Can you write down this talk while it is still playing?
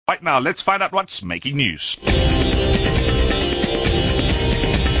Right now, let's find out what's making news.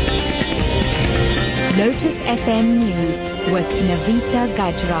 Lotus FM News with Navita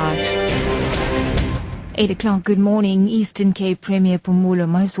Gajraj. 8 o'clock, good morning. Eastern Cape Premier Phumulo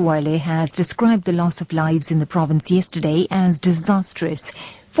Masualle has described the loss of lives in the province yesterday as disastrous.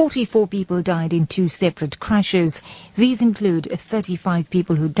 44 people died in 2 separate crashes. These include 35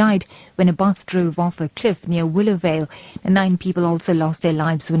 people who died when a bus drove off a cliff near Willowvale. 9 people also lost their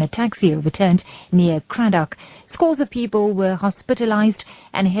lives when a taxi overturned near Cradock. Scores of people were hospitalized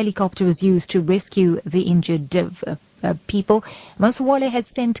and a helicopter was used to rescue the injured people. Masualle has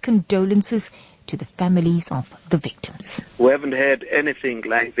sent condolences to the families of the victims. We haven't heard anything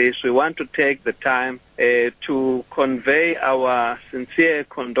like this. We want to take the time to convey our sincere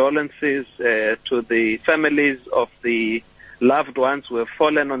condolences to the families of the loved ones who have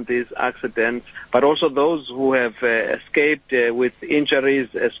fallen on these accidents, but also those who have escaped with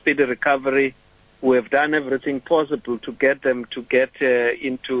injuries, a speedy recovery. We have done everything possible to get them to get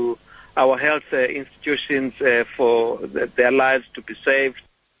into our health institutions for their lives to be saved.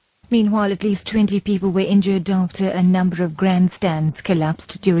 Meanwhile, at least 20 people were injured after a number of grandstands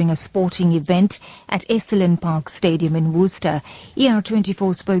collapsed during a sporting event at Esalen Park Stadium in Worcester.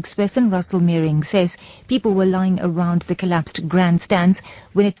 ER24 spokesperson Russell Meering says people were lying around the collapsed grandstands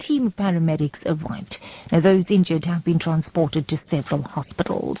when a team of paramedics arrived. Now, those injured have been transported to several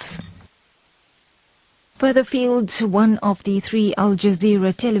hospitals. Further afield, one of the 3 Al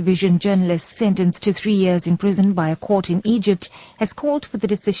Jazeera television journalists sentenced to 3 years in prison by a court in Egypt has called for the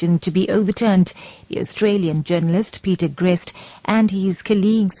decision to be overturned. The Australian journalist Peter Grest and his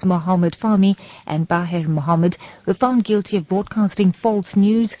colleagues Mohammed Fahmy and Bahir Mohammed were found guilty of broadcasting false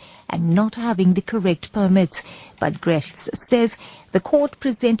news and not having the correct permits. But Grest says the court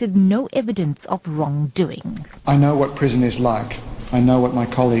presented no evidence of wrongdoing. I know what prison is like. I know what my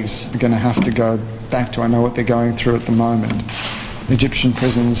colleagues are going to have to go back to. I know what they're going through at the moment. Egyptian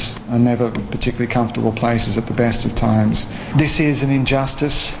prisons are never particularly comfortable places at the best of times. This is an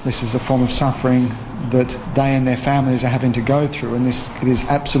injustice. This is a form of suffering that they and their families are having to go through, and it is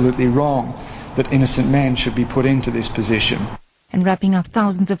absolutely wrong that innocent men should be put into this position. And wrapping up,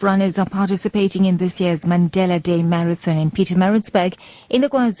 thousands of runners are participating in this year's Mandela Day Marathon in Pietermaritzburg in the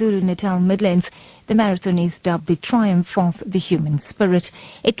KwaZulu-Natal Midlands. The marathon is dubbed the Triumph of the Human Spirit.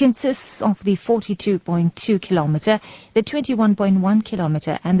 It consists of the 42.2 kilometre, the 21.1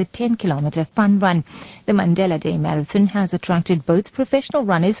 kilometre and the 10 kilometre fun run. The Mandela Day Marathon has attracted both professional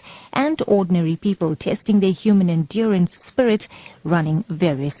runners and ordinary people testing their human endurance spirit running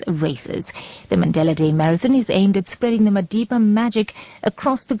various races. The Mandela Day Marathon is aimed at spreading the Madiba magic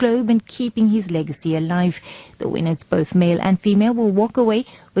across the globe and keeping his legacy alive. The winners, both male and female, will walk away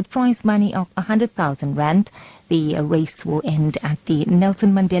with prize money of 100,000 rand. The race will end at the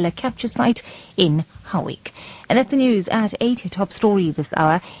Nelson Mandela Capture Site in Howick. And that's the news at 8. Top story this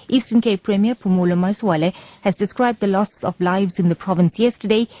hour. Eastern Cape Premier Phumulo Masualle has described the loss of lives in the province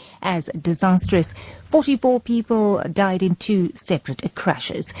yesterday as disastrous. 44 people died in 2 separate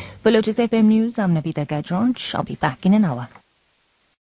crashes. For Lotus FM News, I'm Navita Gajraj. I'll be back in an hour.